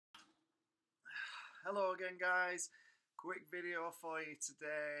Hello again, guys. Quick video for you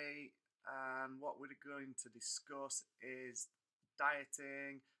today, and what we're going to discuss is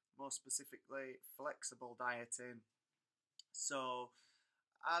dieting, more specifically flexible dieting. So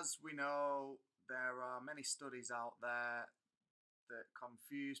as we know, there are many studies out there that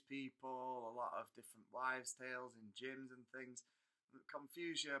confuse people, a lot of different wives' tales in gyms and things that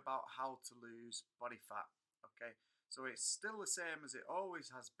confuse you about how to lose body fat. Okay, so it's still the same as it always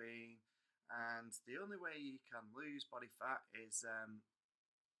has been, and the only way you can lose body fat is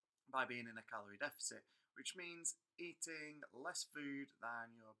by being in a calorie deficit, which means eating less food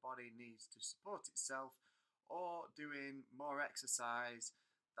than your body needs to support itself, or doing more exercise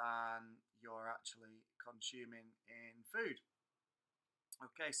than you're actually consuming in food.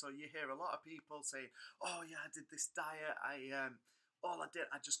 Okay, so you hear a lot of people saying, "Oh yeah, I did this diet. All I did,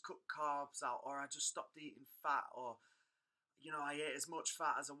 I just cut carbs out, or I just stopped eating fat, or I ate as much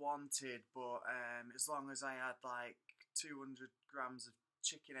fat as I wanted, but as long as I had like 200 grams of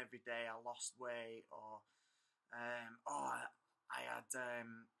chicken every day, I lost weight, or I had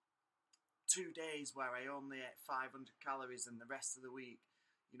 2 days where I only ate 500 calories, and the rest of the week,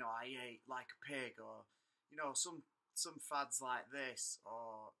 I ate like a pig, or some fads like this,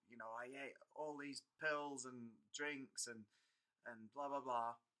 or I ate all these pills and drinks and blah blah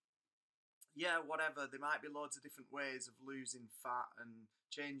blah." Yeah, whatever. There might be loads of different ways of losing fat and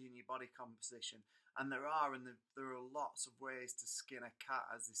changing your body composition, and there are lots of ways to skin a cat,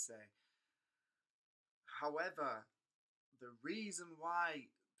 as they say. However, the reason why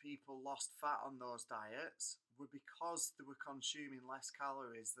people lost fat on those diets were because they were consuming less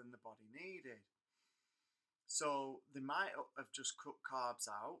calories than the body needed. So they might have just cut carbs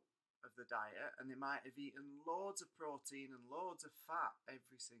out of the diet, and they might have eaten loads of protein and loads of fat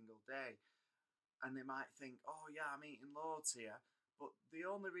every single day. And they might think, "Oh yeah, I'm eating loads here." But the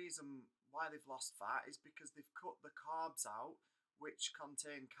only reason why they've lost fat is because they've cut the carbs out, which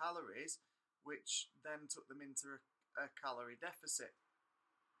contain calories, which then took them into a calorie deficit.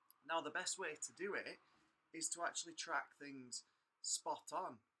 Now, the best way to do it is to actually track things spot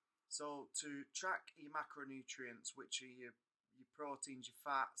on. So to track your macronutrients, which are your proteins, your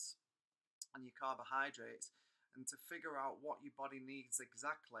fats, and your carbohydrates, and to figure out what your body needs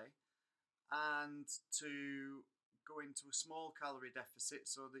exactly, and to go into a small calorie deficit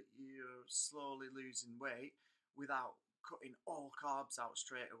so that you're slowly losing weight without cutting all carbs out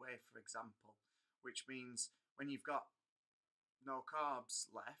straight away, for example, which means when you've got no carbs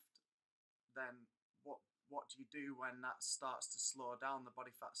left, then what do you do when that starts to slow down? The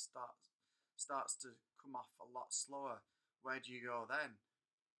body fat starts to come off a lot slower. Where do you go then?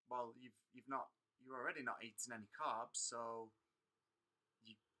 Well, you're already not eating any carbs, so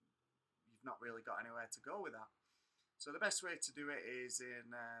you you've not really got anywhere to go with that. So the best way to do it is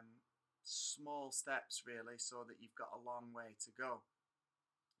in small steps, really, so that you've got a long way to go.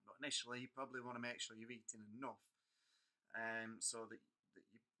 But initially, you probably want to make sure you're eating enough, so that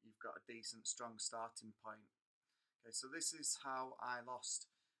you've got a decent, strong starting point. Okay, so this is how I lost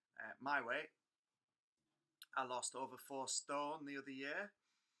my weight. I lost over 4 stone the other year.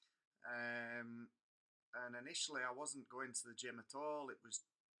 And initially, I wasn't going to the gym at all. It was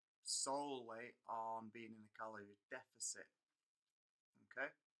solely on being in a calorie deficit.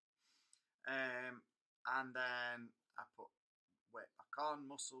 Okay. And then I put weight back on,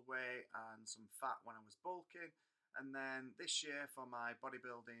 muscle weight, and some fat when I was bulking. And then this year, for my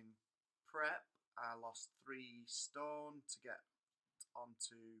bodybuilding prep, I lost 3 stone to get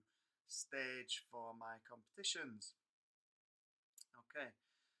onto stage for my competitions. Okay,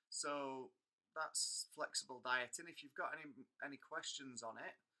 so that's flexible dieting. If you've got any questions on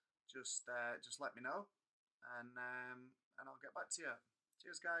it, just let me know, and I'll get back to you.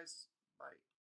 Cheers, guys. Bye.